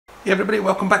Hey everybody,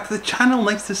 welcome back to the channel.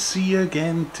 Nice to see you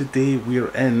again. Today we're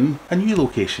in a new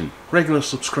location. Regular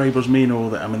subscribers may know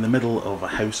that I'm in the middle of a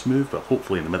house move, well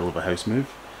hopefully in the middle of a house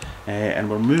move. And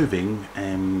we're moving,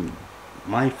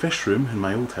 my fish room in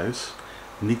my old house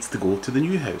needs to go to the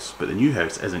new house, but the new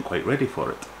house isn't quite ready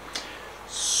for it.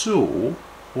 So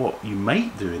what you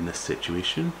might do in this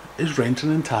situation is rent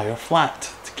an entire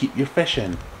flat to keep your fish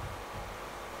in.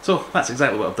 So that's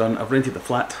exactly what I've done. I've rented the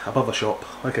flat above a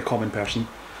shop like a common person.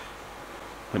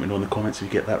 Let me know in the comments if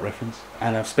you get that reference.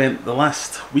 And I've spent the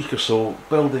last week or so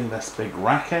building this big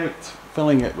rack out,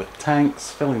 filling it with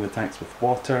tanks, filling the tanks with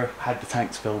water. Had the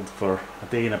tanks filled for a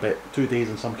day and a bit, 2 days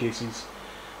in some cases.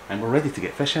 And we're ready to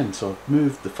get fish in, so I've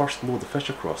moved the first load of fish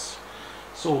across.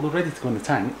 So they're ready to go in the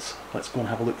tanks. Let's go and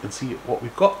have a look and see what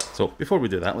we've got. So before we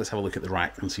do that, let's have a look at the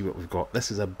rack and see what we've got. This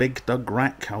is a Big Dug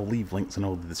rack. I'll leave links in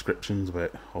all the descriptions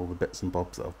about all the bits and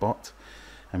bobs that I've bought.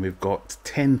 And we've got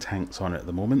 10 tanks on it at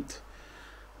the moment.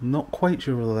 Not quite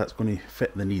sure whether that's going to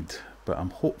fit the need, but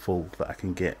I'm hopeful that I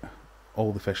can get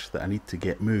all the fish that I need to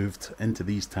get moved into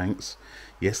these tanks.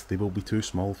 Yes, they will be too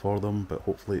small for them, but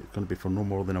hopefully it's going to be for no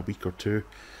more than a week or two,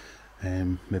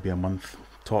 maybe a month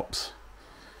tops,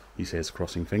 he says,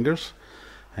 crossing fingers.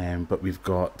 But we've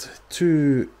got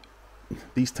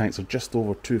these tanks are just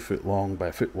over 2 foot long by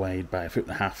 1 foot wide by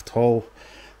 1.5 feet tall.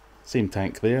 Same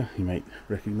tank there, you might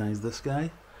recognise this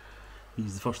guy.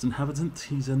 He's the first inhabitant,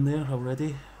 he's in there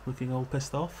already, looking all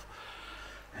pissed off.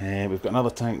 We've got another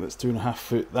tank that's 2.5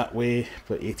 foot that way,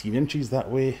 but 18 inches that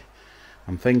way.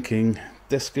 I'm thinking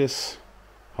discus,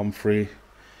 Humphrey,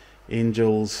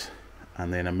 angels,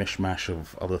 and then a mishmash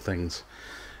of other things.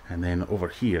 And then over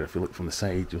here, if you look from the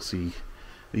side, you'll see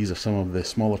these are some of the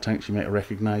smaller tanks you might have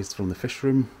recognised from the fish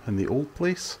room in the old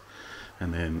place.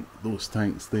 And then those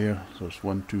tanks there, so there's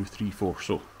 1, 2, 3, 4,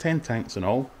 so 10 tanks in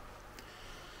all.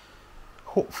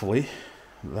 Hopefully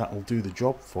that'll do the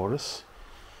job for us.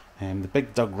 The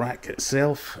Big Dug rack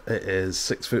itself, it is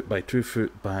 6 foot by 2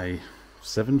 foot by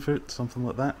 7 foot, something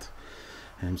like that.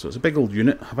 So it's a big old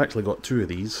unit. I've actually got 2 of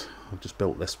these. I've just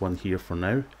built this one here for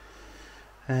now.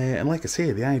 And like I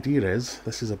say, the idea is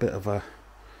this is a bit of a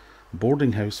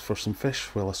boarding house for some fish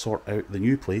while I sort out the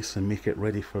new place and make it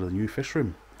ready for the new fish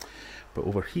room. But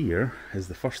over here is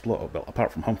the first lot of, well,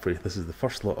 apart from Humphrey, this is the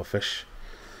first lot of fish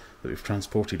that we've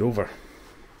transported over.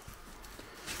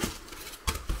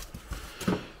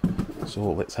 So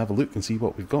let's have a look and see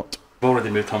what we've got. I've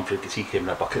already moved Humphrey because he came in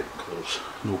a bucket. There's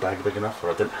no bag big enough, or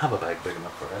I didn't have a bag big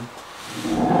enough for him.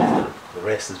 The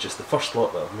rest is just the first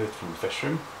lot that I've moved from the fish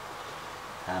room.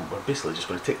 And we're basically just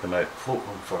going to take them out, float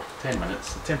them for 10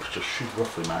 minutes. The temperatures should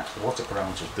roughly match. The water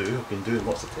parameters do. I've been doing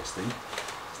lots of testing.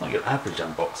 It's not your average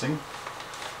unboxing.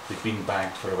 They've been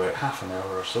bagged for about half an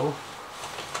hour or so.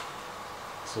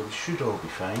 So they should all be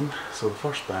fine. So the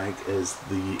first bag is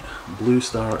the Blue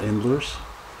Star Endlers.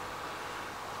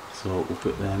 So we'll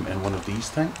put them in one of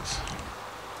these tanks.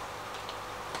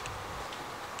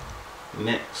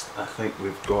 Next, I think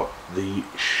we've got the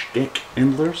Steak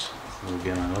Endlers. So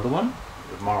again, another one.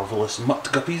 The marvellous mutt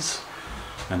guppies.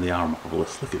 And they are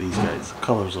marvellous. Look at these guys. The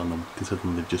colours on them,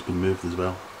 considering they've just been moved as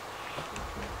well.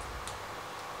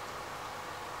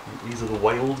 And these are the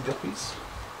wild guppies.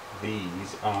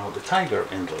 These are the Tiger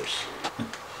Endlers.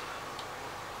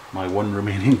 My one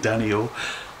remaining Danny-O.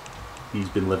 He's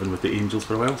been living with the angels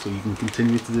for a while, so you can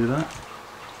continue to do that.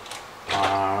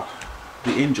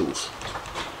 The angels.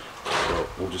 So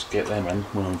we'll just get them in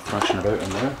when I'm thrashing about in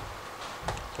there.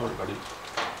 Sorry, buddy.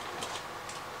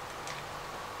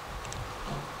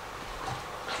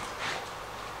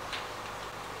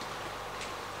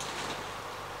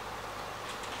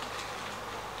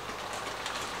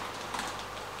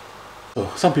 So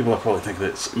some people will probably think that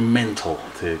it's mental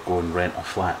to go and rent a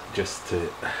flat just to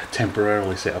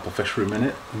temporarily set up a fish room in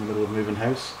it in the middle of a moving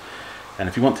house. And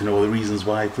if you want to know the reasons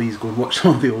why, please go and watch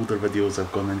some of the older videos.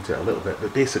 I've gone into it a little bit,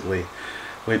 but basically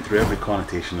went through every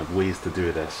connotation of ways to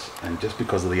do this, and just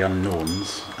because of the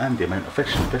unknowns and the amount of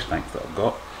fish and fish tanks that I've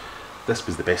got, this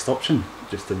was the best option,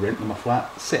 just to rent them a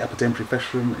flat, set up a temporary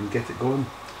fish room and get it going.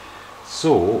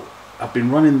 So I've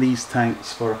been running these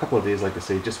tanks for a couple of days, like I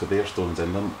say, just with air stones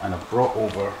in them, and I've brought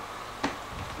over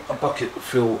a bucket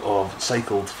full of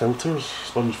cycled filters,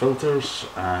 sponge filters,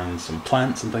 and some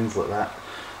plants and things like that.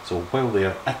 So while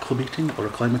they're acclimating or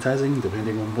acclimatizing,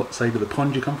 depending on what side of the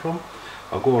pond you come from,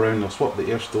 I'll go around and I'll swap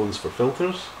the air stones for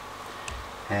filters,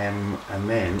 and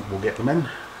then we'll get them in.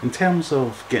 In terms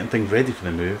of getting things ready for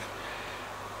the move,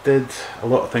 did a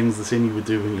lot of things the same you would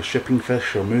do when you're shipping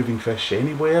fish or moving fish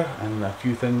anywhere, and a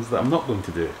few things that I'm not going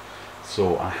to do.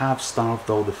 So I have starved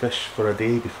all the fish for a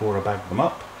day before I bag them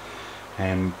up,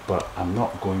 but I'm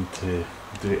not going to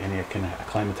do any kind of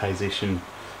acclimatisation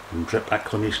and drip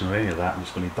acclimation or any of that. I'm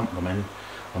just going to dump them in.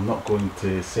 I'm not going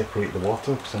to separate the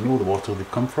water because I know the water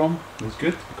they've come from is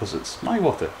good because it's my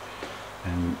water.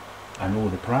 And I know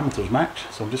the parameters match,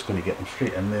 so I'm just going to get them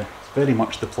straight in there. It's very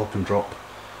much the plop and drop,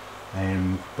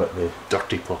 but the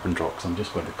dirty plop and drop. So I'm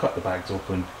just going to cut the bags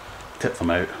open, tip them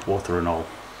out, water and all.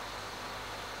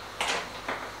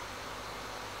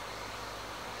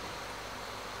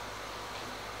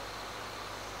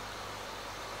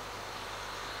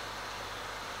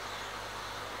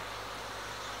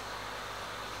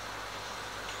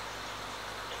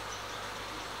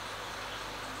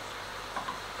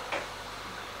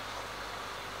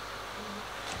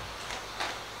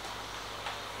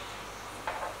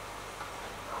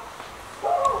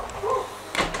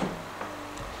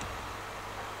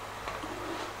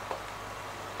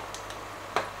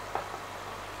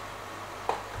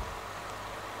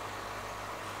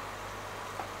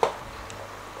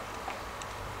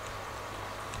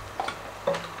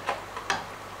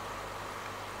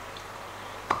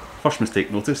 First mistake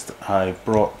noticed, I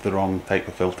brought the wrong type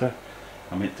of filter.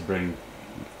 I meant to bring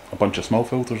a bunch of small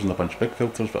filters and a bunch of big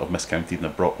filters, but I've miscounted and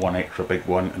I've brought one extra big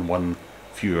one and one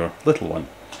fewer little one.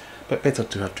 But better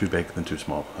to have too big than too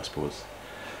small, I suppose.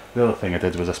 The other thing I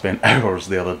did was I spent hours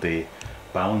the other day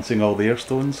balancing all the air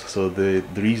stones. So the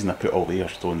reason I put all the air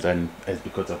stones in is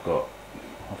because I've got,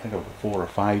 I think I've got 4 or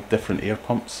 5 different air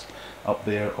pumps up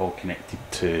there, all connected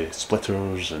to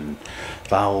splitters and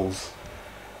valves.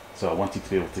 So I wanted to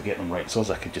be able to get them right so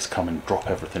as I could just come and drop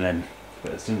everything in.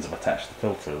 But as soon as I've attached the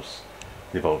filters,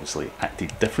 they've obviously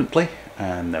acted differently,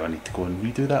 and now I need to go and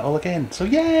redo that all again. So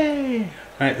yay!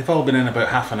 Right, they've all been in about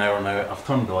half an hour now. I've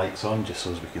turned the lights on just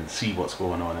so as we can see what's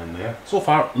going on in there. So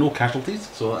far, no casualties,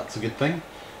 so that's a good thing.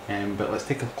 But let's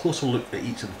take a closer look at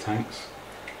each of the tanks.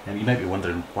 You might be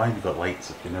wondering, why have you got lights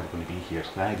if you're never going to be here?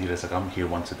 The idea is I come here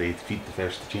once a day to feed the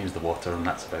fish, to change the water, and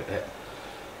that's about it.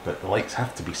 But the lights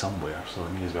have to be somewhere, so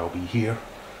they may as well be here.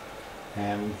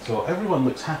 So everyone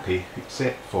looks happy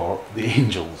except for the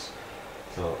angels.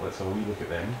 So let's have a wee look at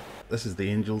them. This is the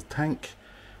angels tank.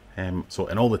 So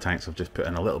in all the tanks I've just put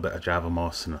in a little bit of Java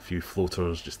moss and a few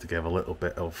floaters just to give a little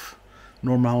bit of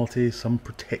normality, some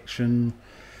protection,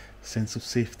 sense of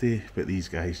safety. But these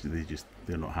guys,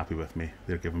 they're not happy with me.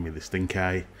 They're giving me the stink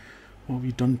eye. What have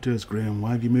you done to us, Graham?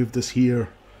 Why have you moved us here?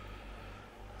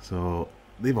 So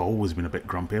they've always been a bit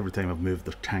grumpy every time I've moved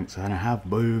their tanks, and I have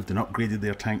moved and upgraded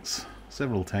their tanks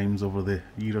several times over the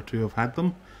year or two I've had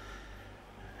them.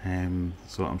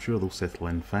 So I'm sure they'll settle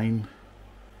in fine.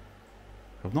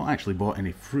 I've not actually bought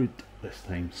any fruit this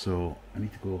time, so I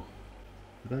need to go...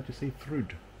 Did I just say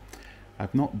fruit?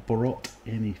 I've not brought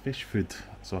any fish food,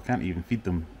 so I can't even feed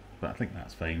them, but I think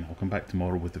that's fine. I'll come back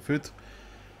tomorrow with the food.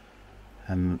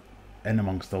 And in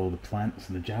amongst all the plants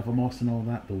and the Java moss and all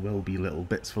that, there will be little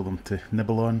bits for them to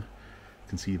nibble on. You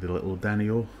can see the little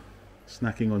Danny-O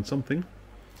snacking on something.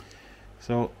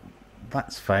 So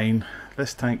that's fine.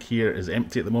 This tank here is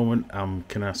empty at the moment. I'm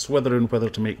kind of swithering whether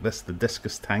to make this the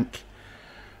discus tank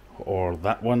or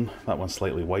that one. That one's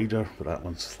slightly wider, but that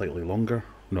one's slightly longer.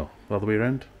 No, the other way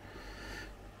around.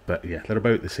 But yeah, they're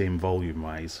about the same volume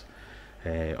wise.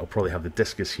 I'll probably have the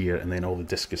discus here and then all the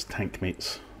discus tank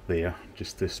mates there,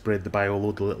 just to spread the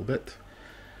bio-load a little bit.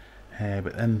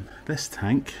 But in this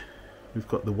tank we've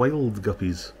got the wild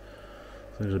guppies.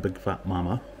 So there's a big fat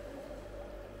mama.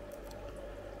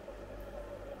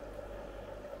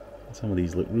 Some of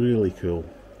these look really cool.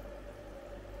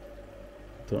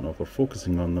 Don't know if we're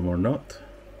focusing on them or not.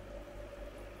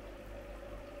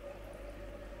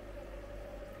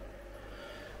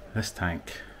 This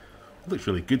tank looks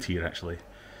really good here actually.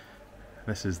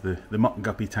 This is the muck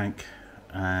guppy tank,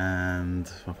 and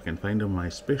if I can find him, my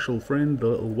special friend, the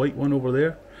little white one over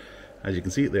there. As you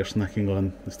can see, they're snacking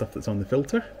on the stuff that's on the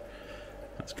filter.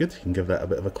 That's good. You can give that a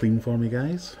bit of a clean for me,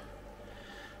 guys.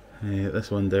 This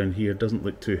one down here doesn't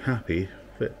look too happy,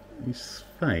 but he's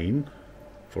fine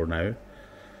for now.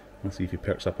 We'll see if he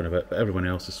perks up in a bit, but everyone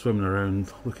else is swimming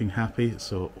around looking happy,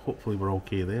 so hopefully we're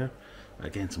okay there.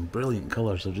 Again, some brilliant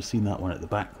colours. I've just seen that one at the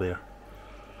back there.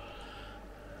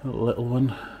 A little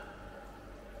one.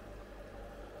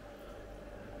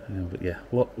 But yeah,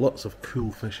 lots of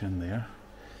cool fish in there.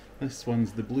 This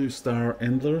one's the blue star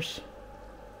endlers.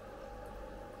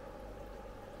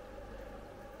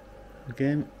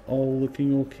 Again, all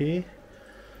looking okay.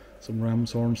 Some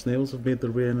ram's horn snails have made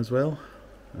their way in as well.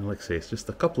 And like I say, it's just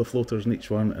a couple of floaters in each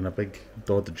one and a big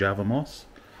dod Java moss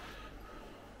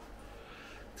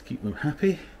to keep them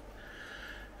happy.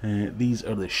 These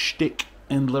are the shtick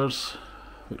endlers,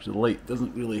 which the light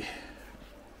doesn't really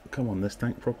come on this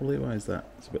tank properly. Why is that?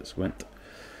 It's a bit squint.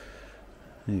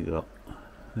 There you go.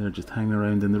 They're just hanging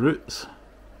around in the roots.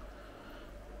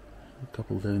 A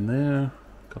couple down there,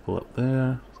 a couple up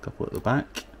there, a couple at the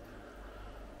back.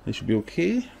 They should be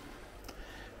okay.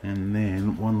 And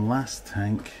then one last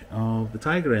tank of the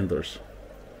tiger enders.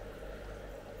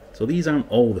 So these aren't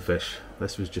all the fish.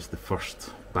 This was just the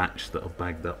first batch that I've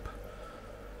bagged up.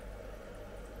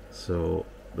 So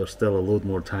there's still a load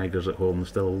more tigers at home, there's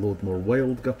still a load more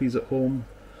wild guppies at home.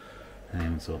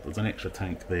 And so there's an extra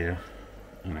tank there,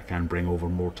 and I can bring over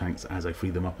more tanks as I free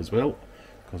them up as well,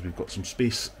 because we've got some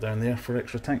space down there for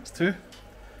extra tanks too.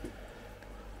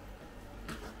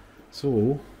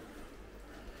 So,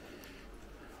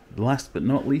 last but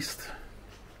not least,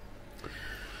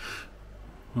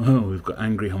 oh, we've got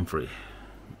Angry Humphrey.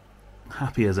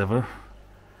 Happy as ever.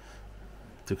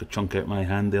 Took a chunk out of my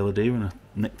hand the other day when I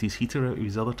nicked his heater out of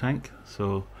his other tank.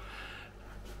 So,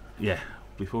 yeah,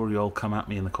 before you all come at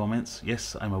me in the comments,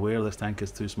 yes, I'm aware this tank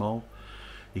is too small.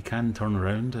 He can turn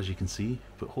around, as you can see,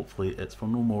 but hopefully it's for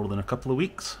no more than a couple of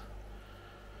weeks.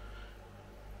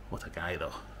 What a guy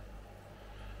though.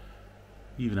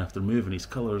 Even after moving, his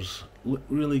colours look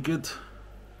really good.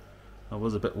 I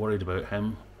was a bit worried about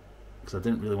him, because I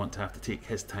didn't really want to have to take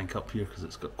his tank up here, because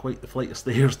it's got quite the flight of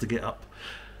stairs to get up.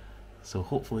 So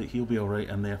hopefully he'll be alright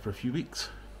in there for a few weeks.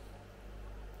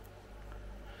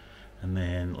 And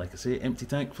then, like I say, empty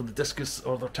tank for the discus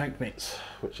or their tank mates,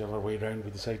 whichever way round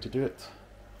we decide to do it.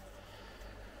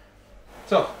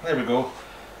 So, there we go.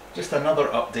 Just another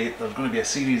update. There's going to be a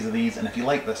series of these, and if you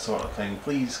like this sort of thing,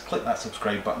 please click that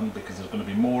subscribe button, because there's going to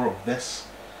be more of this,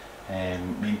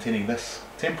 maintaining this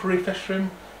temporary fish room,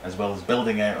 as well as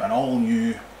building out an all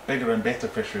new, bigger and better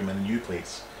fish room in a new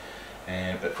place.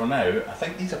 But for now, I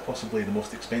think these are possibly the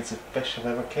most expensive fish I've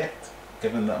ever kept,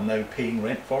 given that I'm now paying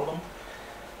rent for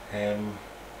them.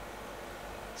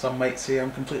 Some might say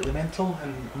I'm completely mental,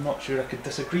 and I'm not sure I could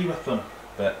disagree with them,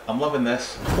 but I'm loving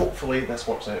this, and hopefully this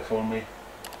works out for me.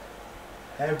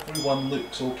 Everyone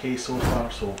looks okay so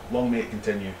far, so long may it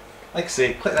continue. Like I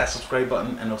say, click that subscribe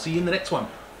button, and I'll see you in the next one.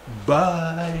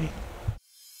 Bye!